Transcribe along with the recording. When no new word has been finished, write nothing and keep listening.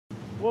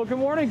Well, good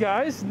morning,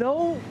 guys.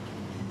 No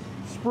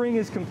spring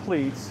is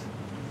complete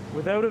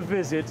without a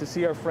visit to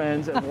see our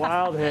friends at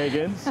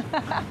Wildhagen's in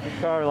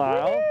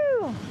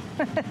Carlisle.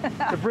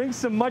 To bring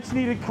some much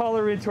needed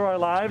color into our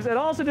lives, and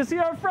also to see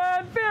our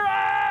friend Vera!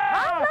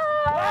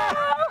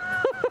 Hello!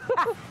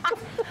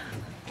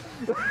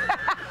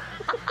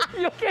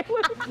 You okay?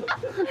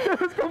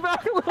 Let's go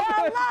back a little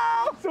bit.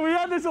 So we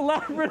had this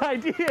elaborate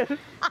idea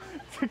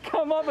to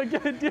come up and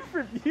get a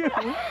different view.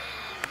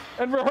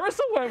 And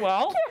rehearsal went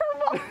well.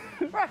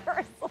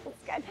 Rehearsal's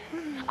good.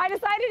 I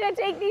decided to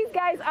take these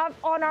guys up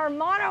on our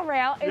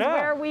monorail,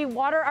 where we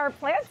water our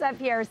plants up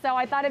here. So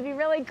I thought it'd be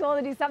really cool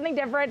to do something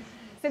different.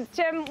 Since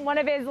Tim, one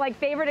of his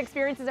favorite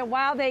experiences at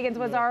Wildhagen's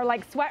was our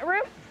sweat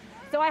room.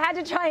 So I had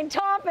to try and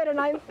top it, and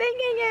I'm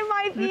thinking it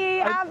might be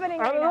happening right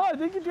now. I don't know, I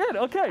think you did.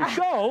 Okay,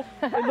 so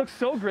it looks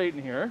so great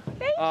in here.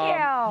 Thank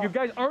you. You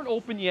guys aren't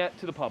open yet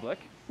to the public.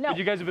 No. But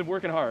you guys have been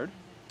working hard.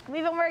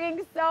 We've been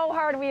working so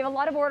hard. We have a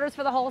lot of orders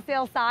for the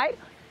wholesale side.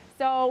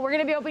 So we're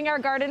going to be opening our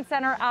garden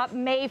center up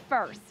May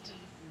 1st.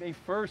 May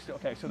 1st,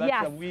 okay, so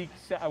that's a week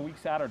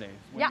Saturday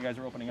when you guys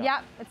are opening up.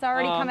 Yep, it's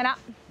already coming up.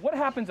 What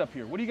happens up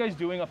here? What are you guys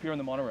doing up here on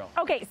the monorail?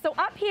 Okay, so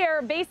up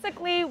here,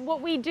 basically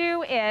what we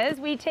do is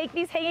we take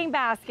these hanging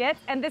baskets,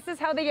 and this is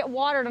how they get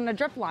watered on a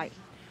drip line.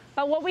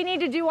 But what we need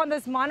to do on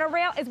this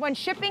monorail is when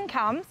shipping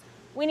comes,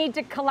 we need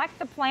to collect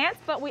the plants,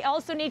 but we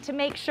also need to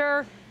make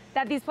sure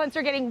that these plants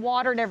are getting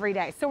watered every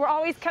day. So we're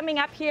always coming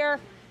up here,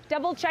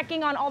 double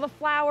checking on all the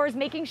flowers,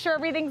 making sure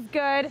everything's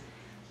good.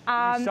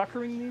 Are you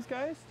suckering these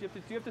guys? Do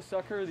you have to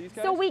sucker these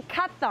guys? So we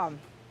cut them.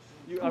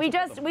 We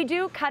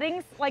do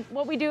cuttings,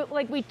 what we do,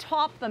 we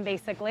top them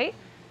basically,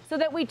 so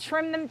that we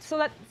trim them, so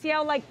that, see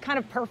how kind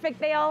of perfect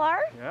they all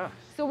are? Yeah.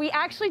 So we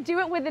actually do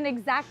it with an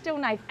X-Acto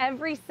knife,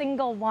 every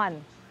single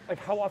one.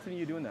 How often are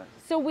you doing that?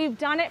 So we've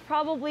done it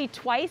probably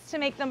twice to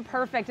make them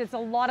perfect. It's a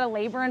lot of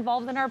labor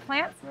involved in our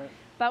plants,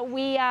 but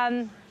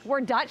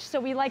we're Dutch, so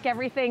we like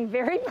everything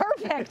very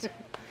perfect.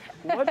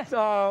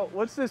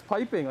 What's this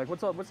piping?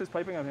 What's this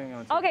piping I'm hanging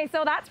on to? Okay,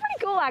 so that's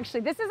pretty cool actually.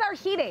 This is our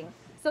heating.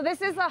 So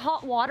this is the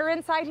hot water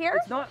inside here.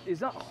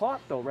 It's not hot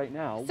though right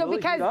now. So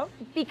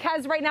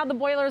because right now the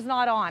boiler is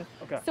not on.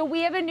 Okay. So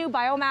we have a new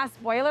biomass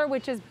boiler,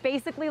 which is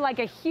basically like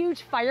a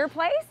huge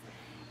fireplace.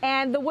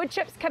 And the wood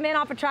chips come in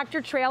off a tractor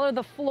trailer,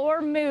 the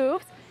floor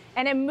moves,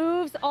 and it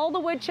moves all the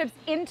wood chips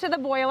into the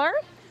boiler.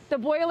 The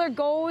boiler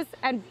goes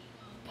and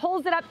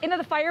pulls it up into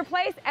the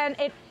fireplace, and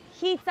it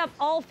heats up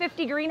all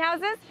 50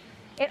 greenhouses.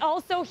 It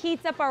also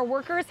heats up our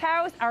workers'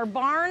 house, our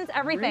barns,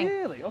 everything.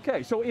 Really?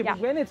 Okay, so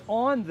when it's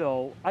on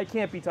though, I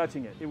can't be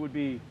touching it. It would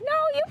be... No,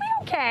 you'll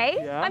be okay.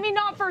 Yeah? I mean,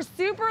 not for a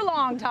super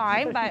long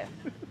time, but...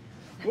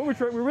 We're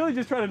really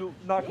just trying to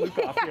knock Luke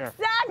off here.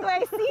 Exactly,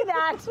 I see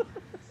that.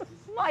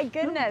 My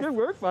goodness. Good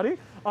work, buddy.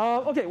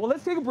 Okay, well,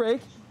 let's take a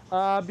break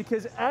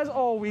because as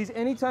always,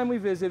 anytime we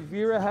visit,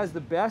 Vera has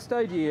the best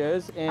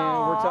ideas, and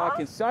we're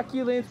talking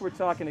succulents, we're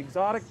talking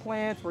exotic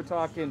plants, we're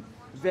talking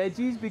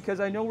veggies, because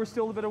I know we're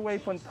still a bit away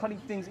from putting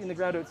things in the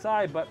ground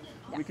outside, but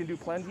we can do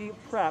plenty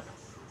of prep,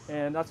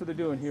 and that's what they're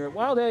doing here at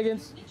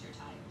Wildhagen's,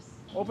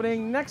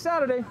 opening next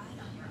Saturday.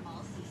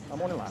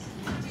 I'm on and live.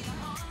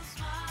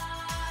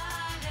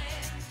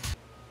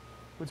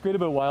 What's great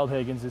about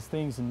Wildhagen's is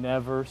things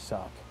never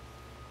suck.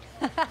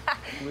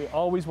 We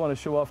always want to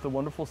show off the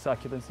wonderful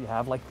succulents you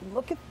have.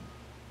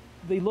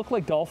 They look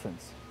like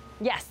dolphins.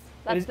 Yes,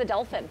 that's the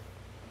dolphin.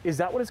 Is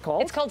that what it's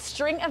called? It's called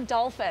string of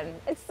dolphin.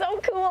 It's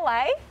so cool,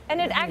 eh? And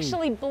it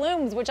actually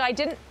blooms, which I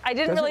didn't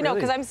really know,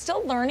 because I'm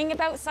still learning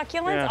about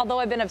succulents, although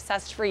I've been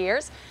obsessed for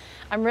years.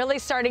 I'm really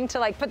starting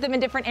to put them in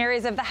different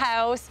areas of the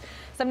house.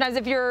 Sometimes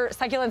if your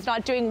succulent's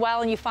not doing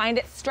well and you find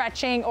it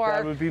stretching, or...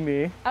 That would be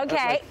me.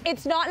 Okay,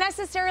 it's not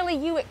necessarily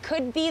you, it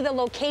could be the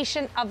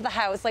location of the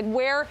house,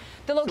 where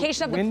the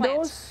location of the plant.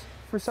 Windows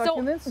for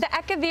succulents? So the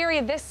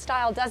Echeveria, this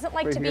style, doesn't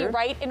like to be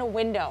right in a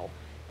window.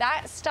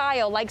 That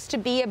style likes to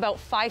be about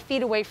 5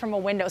 feet away from a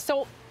window.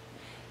 So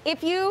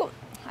if you,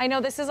 I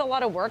know this is a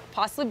lot of work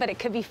possibly, but it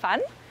could be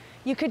fun.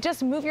 You could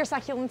just move your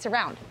succulents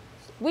around.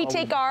 We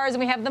take ours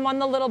and we have them on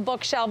the little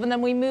bookshelf, and then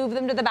we move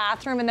them to the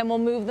bathroom, and then we'll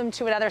move them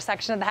to another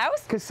section of the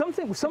house. Because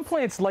some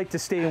plants like to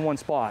stay in one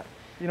spot.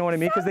 You know what I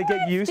mean? Because they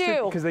get used to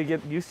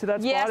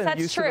that spot and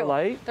used to the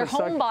light. They're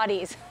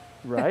homebodies.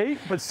 Right?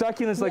 But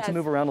succulents like to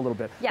move around a little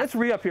bit. Yes. Let's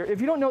re-up here. If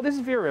you don't know, this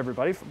is Vera,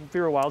 everybody.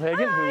 Vera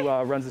Wildhagen, who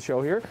runs the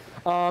show here.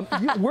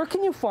 Where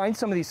can you find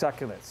some of these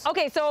succulents?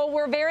 Okay, so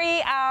we're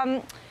very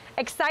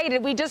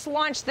excited. We just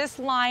launched this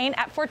line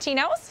at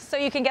Fortino's, so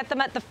you can get them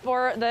at the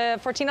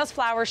Fortino's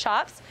flower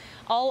shops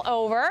all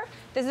over.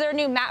 This is our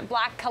new matte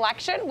black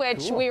collection,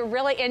 which we're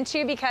really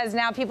into because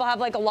now people have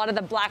a lot of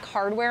the black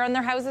hardware in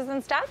their houses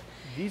and stuff.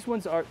 These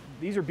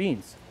are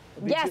beans.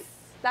 Yes,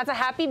 that's a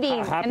happy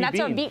bean, and that's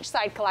our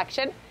beachside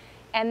collection.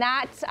 And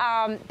that's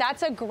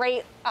a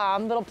great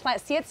little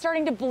plant. See it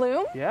starting to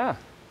bloom? Yeah.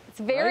 It's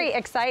very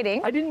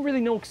exciting. I didn't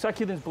really know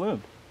succulents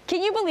bloomed.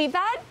 Can you believe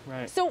that?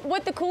 Right. So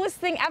what the coolest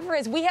thing ever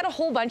is, we had a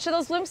whole bunch of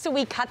those blooms, so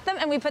we cut them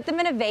and we put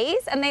them in a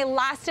vase, and they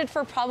lasted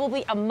for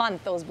probably a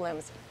month, those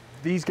blooms.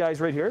 These guys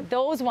right here?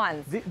 Those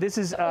ones. This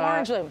is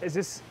orange bloom. Is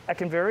this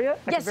Echinvaria?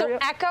 Yes, so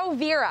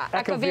Echovira.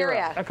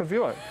 Echovira.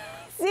 Echovira.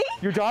 See?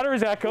 Your daughter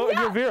is Echo and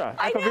you're Vera.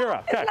 I know.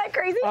 Echovira. Isn't that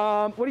crazy?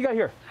 What do you got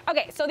here?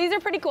 Okay, so these are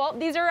pretty cool.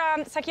 These are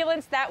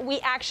succulents that we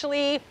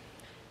actually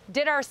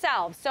did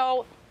ourselves.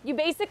 So you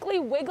basically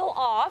wiggle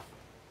off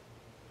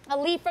a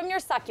leaf from your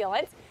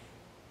succulent.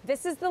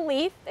 This is the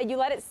leaf, and you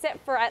let it sit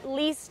for at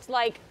least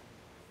like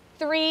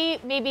 3,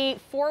 maybe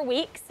 4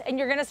 weeks, and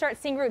you're gonna start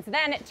seeing roots.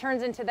 Then it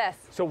turns into this.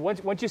 So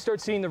once you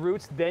start seeing the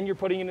roots, then you're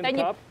putting it in the cup?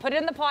 Then you put it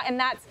in the pot, and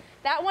that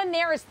one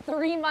there is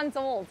 3 months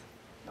old.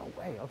 No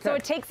way, okay. So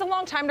it takes a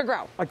long time to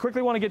grow. I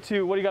quickly want to get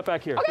to, what do you got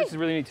back here? Okay. This is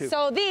really neat too.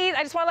 So these,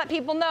 I just want to let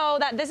people know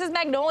that this is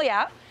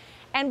magnolia,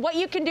 and what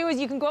you can do is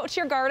you can go out to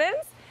your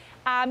gardens.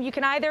 You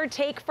can either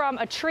take from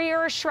a tree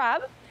or a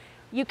shrub.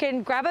 You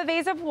can grab a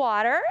vase of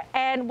water,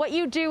 and what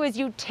you do is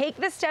you take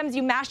the stems,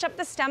 you mash up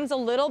the stems a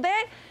little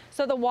bit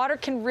so the water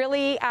can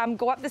really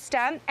go up the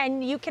stem,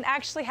 and you can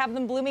actually have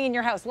them blooming in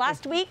your house.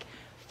 Last week,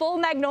 full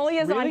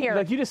magnolias on here.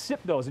 Like you just sip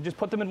those and just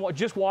put them in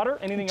just water?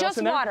 Anything else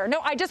in there? Just water. No,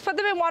 I just put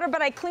them in water,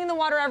 but I clean the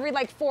water every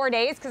like 4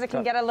 days because it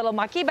can get a little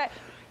mucky. But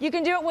you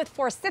can do it with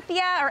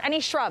forsythia or any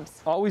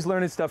shrubs. Always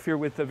learning stuff here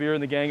with Vera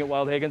and the gang at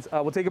Wildhagen's.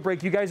 We'll take a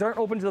break. You guys aren't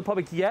open to the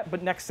public yet,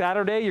 but next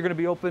Saturday you're going to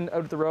be open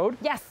out at the road.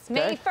 Yes,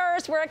 May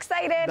 1st. We're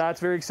excited.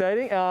 That's very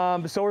exciting.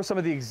 So are some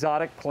of the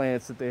exotic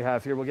plants that they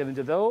have here. We'll get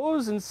into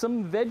those and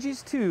some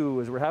veggies too,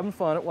 as we're having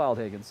fun at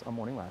Wildhagen's on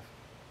Morning Live.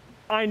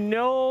 I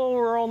know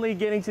we're only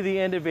getting to the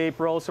end of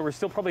April, so we're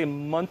still probably a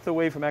month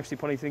away from actually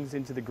putting things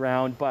into the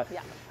ground, but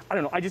I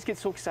don't know, I just get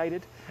so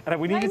excited. And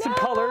we needed some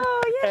color,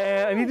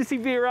 and I need to see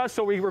Vera,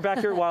 so we're back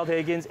here at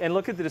Wildhagen's, and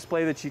look at the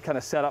display that she kind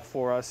of set up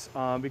for us,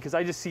 because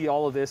I just see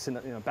all of this in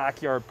a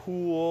backyard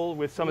pool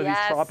with some of these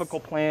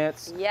tropical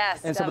plants,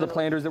 and some of the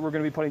planters that we're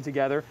going to be putting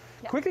together.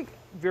 Quickly,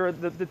 Vera,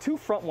 the 2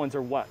 front ones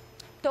are what?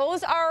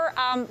 Those are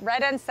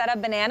red Ancetta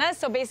bananas,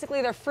 so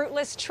basically they're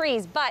fruitless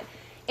trees, but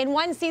in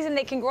one season,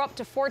 they can grow up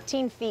to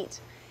 14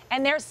 feet.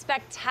 And they're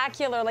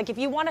spectacular. Like if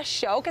you want to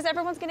show, because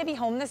everyone's going to be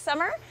home this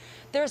summer,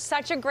 they're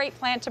such a great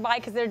plant to buy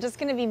because they're just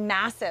going to be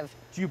massive.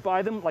 Do you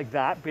buy them like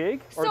that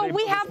big? So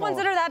we have ones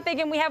that are that big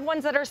and we have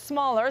ones that are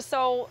smaller.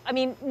 So, I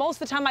mean,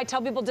 most of the time I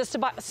tell people just to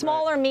buy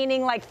smaller,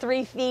 meaning like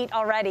 3 feet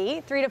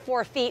already, 3 to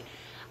 4 feet.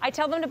 I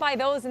tell them to buy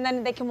those and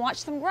then they can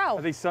watch them grow.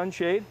 Are they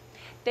sunshade?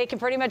 They can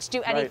pretty much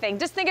do anything.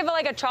 Just think of it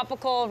like a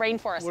tropical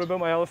rainforest. What about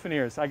my elephant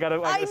ears? I got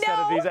a set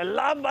of these. I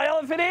love my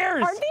elephant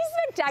ears. Aren't these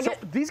spectacular?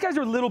 So these guys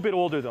are a little bit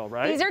older though,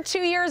 right? These are 2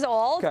 years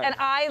old, and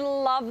I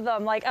love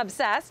them, like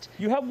obsessed.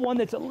 You have one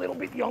that's a little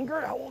bit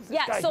younger. How old is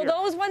this guy so here?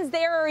 those ones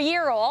there are a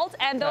year old,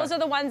 and those are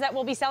the ones that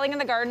we'll be selling in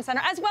the garden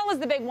center, as well as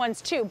the big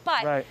ones too.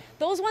 But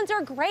those ones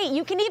are great.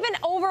 You can even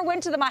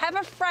overwinter them. I have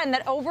a friend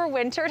that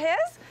overwintered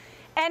his,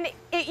 and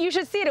you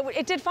should see it.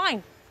 It did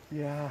fine.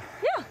 Yeah.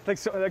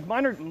 Like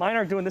mine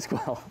aren't doing this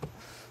well.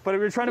 But we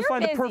were trying to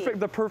find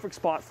the perfect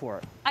spot for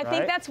it. I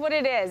think that's what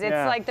it is. It's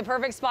like the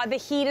perfect spot, the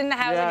heat in the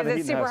house, because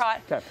it's super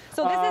hot. Okay.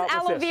 So this is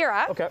aloe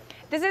vera. Okay.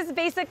 This is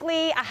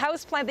basically a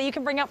house plant that you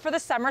can bring out for the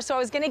summer. So I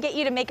was going to get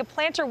you to make a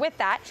planter with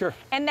that. Sure.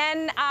 And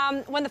then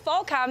when the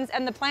fall comes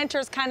and the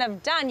planter's kind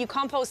of done, you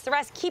compost the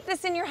rest. Keep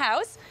this in your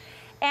house,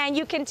 and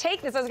you can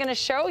take this. I was going to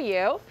show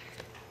you.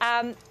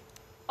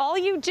 All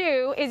you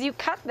do is you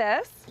cut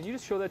this. Can you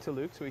just show that to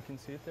Luke so we can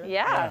see it there?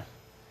 Yeah.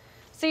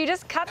 So you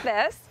just cut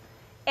this.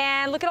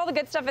 And look at all the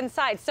good stuff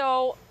inside.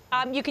 So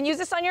you can use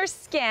this on your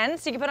skin,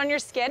 so you can put it on your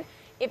skin.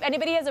 If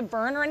anybody has a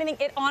burn or anything,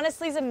 it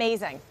honestly is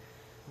amazing.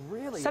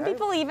 Really? Some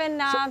people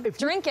even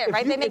drink it,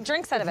 right? They make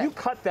drinks out of it. If you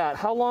cut that,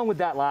 how long would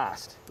that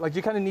last? Like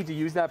you kind of need to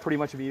use that pretty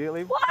much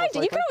immediately? Well,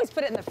 you can always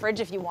put it in the fridge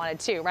if you wanted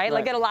to, right?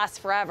 Like it'll last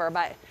forever,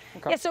 but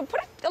yeah, so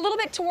put it a little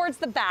bit towards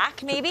the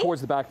back, maybe.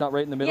 Towards the back, not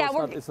right in the middle.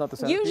 Yeah, it's not the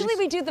centerpiece. Usually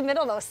we do the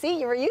middle though. See,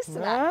 you were used to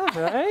that.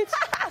 Yeah, right?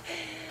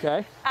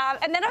 Okay.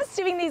 And then I was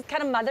doing these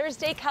kind of Mother's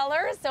Day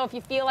colors, so if you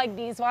feel like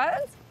these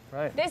ones.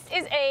 Right. This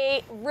is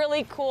a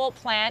really cool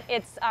plant.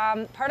 It's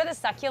part of the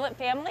succulent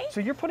family. So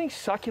you're putting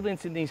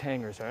succulents in these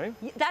hangers, right?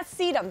 That's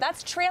sedum.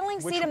 That's trailing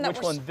sedum.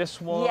 Which one?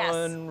 This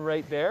one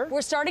right there?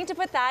 We're starting to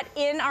put that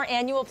in our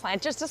annual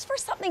plant just for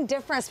something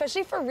different,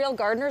 especially for real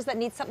gardeners that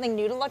need something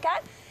new to look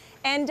at.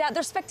 And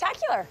they're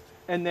spectacular.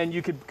 And then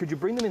could you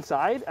bring them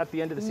inside at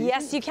the end of the season?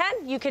 Yes, you can.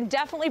 You can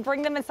definitely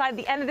bring them inside at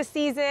the end of the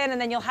season,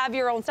 and then you'll have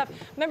your own stuff.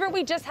 Remember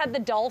we just had the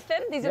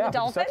dolphin? These are the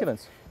dolphins. The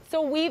succulents.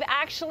 So we've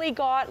actually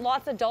got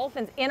lots of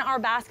dolphins in our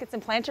baskets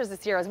and planters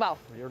this year as well.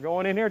 You're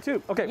going in here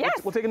too. Okay,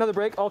 we'll take another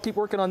break. I'll keep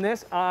working on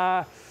this.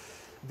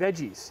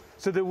 Veggies.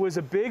 So there was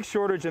a big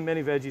shortage of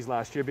many veggies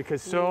last year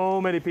because so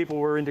many people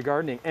were into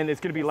gardening, and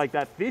it's going to be like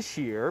that this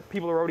year.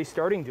 People are already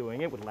starting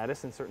doing it with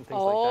lettuce and certain things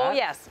like that. Oh,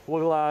 yes.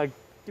 We'll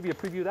give you a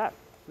preview of that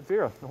with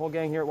Vera, the whole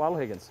gang here at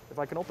Wildhagen's. If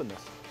I can open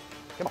this.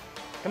 Come on,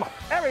 come on.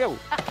 There we go.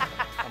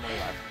 I'm only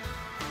live.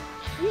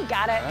 You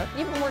got it. Right.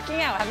 You've been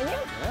working out, haven't you?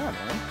 Yeah,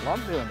 man.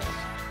 Love doing this.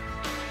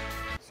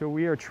 So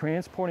we are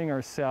transporting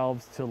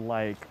ourselves to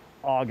like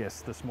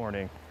August this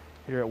morning.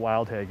 here at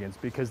Wildhagen's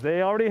because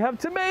they already have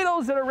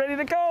tomatoes that are ready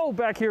to go.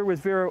 Back here with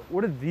Vera,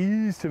 what are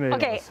these tomatoes?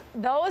 Okay,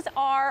 those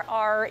are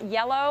our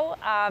yellow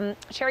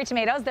cherry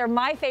tomatoes. They're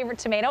my favorite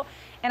tomato,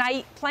 and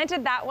I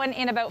planted that one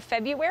in about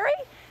February.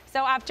 So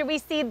after we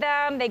seed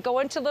them, they go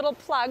into little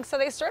plugs. So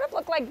they sort of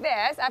look like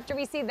this. After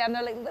we seed them,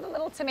 they're like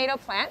little tomato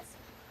plants.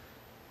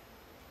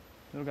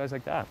 Little guys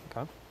like that,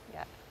 okay.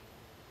 Yeah.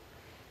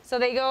 So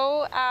they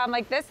go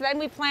like this. Then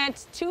we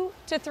plant 2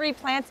 to 3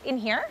 plants in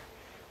here.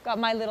 Got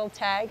my little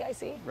tag, I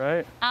see.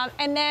 Right.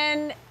 And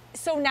then,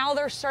 so now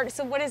they're starting,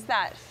 so what is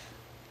that?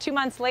 2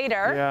 months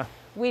later, yeah.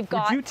 We've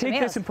got Would you take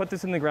tomatoes. this and put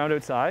this in the ground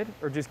outside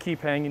or just keep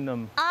hanging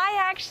them? I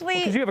actually...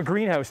 Because you have a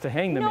greenhouse to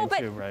hang them into,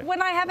 but right?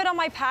 when I have it on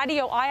my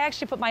patio, I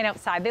actually put mine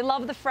outside. They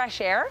love the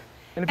fresh air.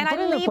 And if you put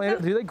it in the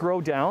plant, do they grow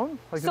down?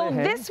 Like, so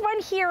this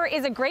one here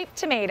is a grape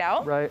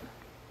tomato. Right.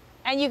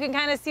 And you can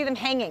kind of see them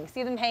hanging,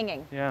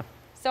 Yeah.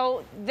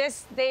 So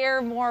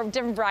they're more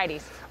different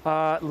varieties.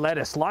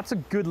 Lettuce, lots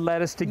of good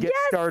lettuce to get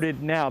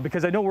started now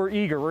because I know we're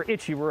eager, we're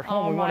itchy, we're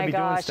home, we want to be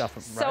doing stuff.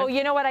 Right? So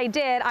you know what I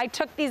did? I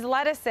took these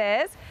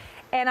lettuces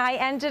and I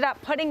ended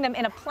up putting them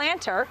in a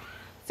planter.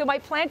 So my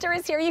planter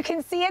is here. You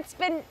can see it's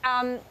been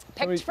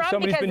picked from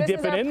somebody's because been this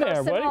dipping is in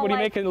there. What are you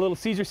making? A little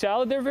Caesar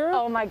salad there, Vera?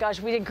 Oh my gosh,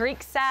 we did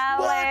Greek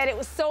salad. What? It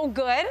was so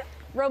good.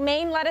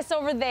 Romaine lettuce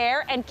over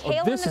there and kale in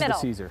the middle. This is the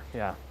Caesar,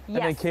 yeah. Yes. And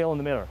then kale in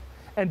the middle.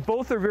 And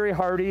both are very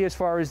hardy as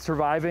far as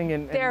surviving.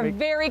 And they're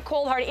very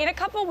cold hardy. In a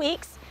couple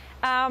weeks,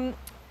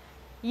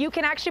 you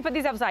can actually put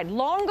these outside.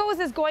 Longos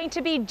is going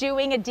to be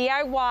doing a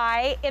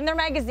DIY in their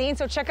magazine,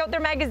 so check out their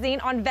magazine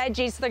on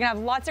veggies. So they're gonna have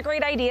lots of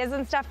great ideas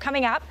and stuff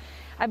coming up,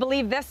 I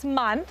believe this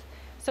month.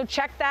 So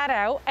check that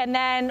out. And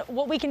then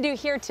what we can do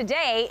here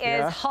today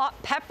is hot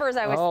peppers,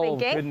 I was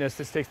thinking. Oh goodness,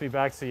 this takes me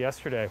back to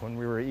yesterday when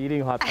we were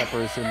eating hot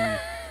peppers and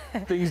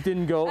things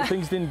didn't go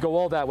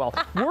all that well.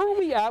 Where are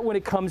we at when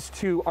it comes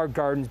to our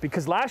gardens?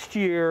 Because last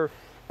year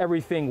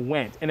everything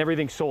went and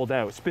everything sold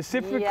out.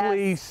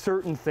 Specifically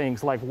certain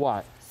things like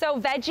what? So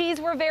veggies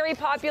were very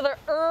popular,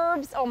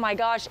 herbs, oh my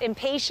gosh,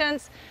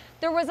 impatiens.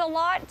 There was a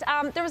lot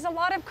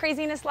of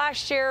craziness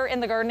last year in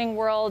the gardening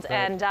world,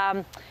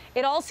 and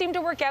it all seemed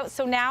to work out.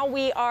 So now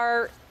we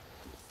are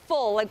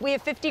full, like we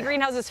have 50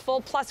 greenhouses full,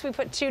 plus we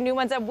put 2 new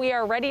ones up. We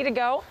are ready to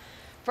go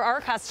for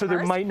our customers. So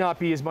there might not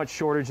be as much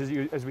shortage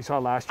as we saw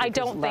last year. I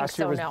don't think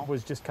so, last year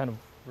was just kind of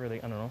really,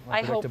 I don't know,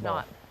 I hope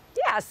not.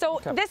 Yeah, so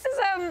this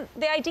is,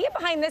 the idea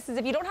behind this is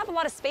if you don't have a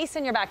lot of space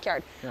in your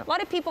backyard, a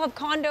lot of people have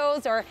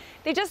condos or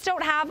they just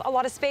don't have a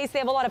lot of space, they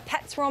have a lot of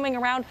pets roaming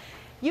around,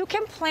 you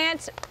can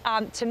plant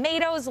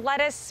tomatoes,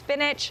 lettuce,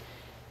 spinach,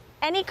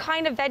 any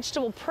kind of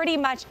vegetable pretty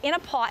much in a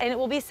pot and it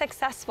will be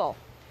successful.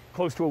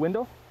 Close to a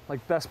window?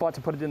 Like best spot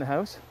to put it in the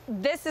house?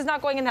 This is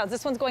not going in the house,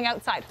 this one's going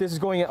outside. This is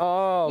going,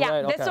 oh,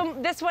 yeah, right,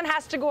 okay. This one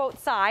has to go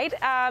outside.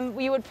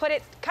 We would put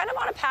it kind of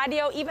on a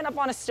patio, even up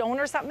on a stone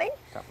or something.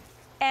 Okay.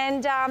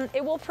 And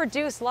it will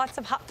produce lots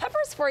of hot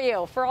peppers for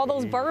you, for all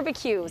those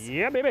barbecues.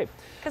 Yeah, baby.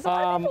 Because a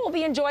lot of people will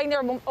be enjoying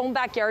their own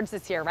backyards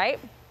this year, right?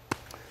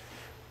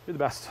 You're the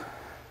best.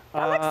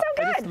 That looks so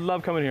good. I just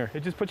love coming here.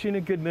 It just puts you in a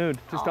good mood.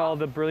 Just all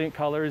the brilliant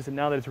colors, and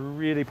now that it's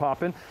really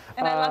popping.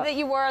 And I love that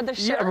you wore the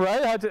shirt. Yeah,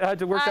 right. I had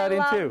to work that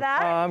in too.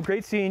 That.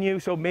 Great seeing you.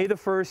 So May the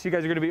 1st, you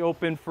guys are going to be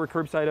open for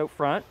curbside out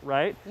front,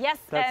 right? Yes,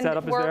 that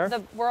setup is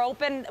there. We're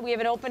open. We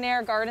have an open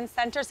air garden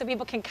center, so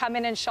people can come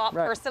in and shop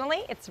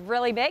personally. It's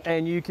really big.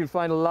 And you can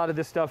find a lot of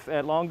this stuff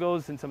at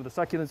Longos and some of the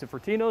succulents and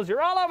Fortinos.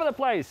 You're all over the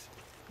place.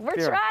 We're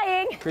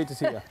trying. Great to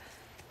see you.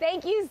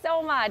 Thank you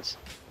so much.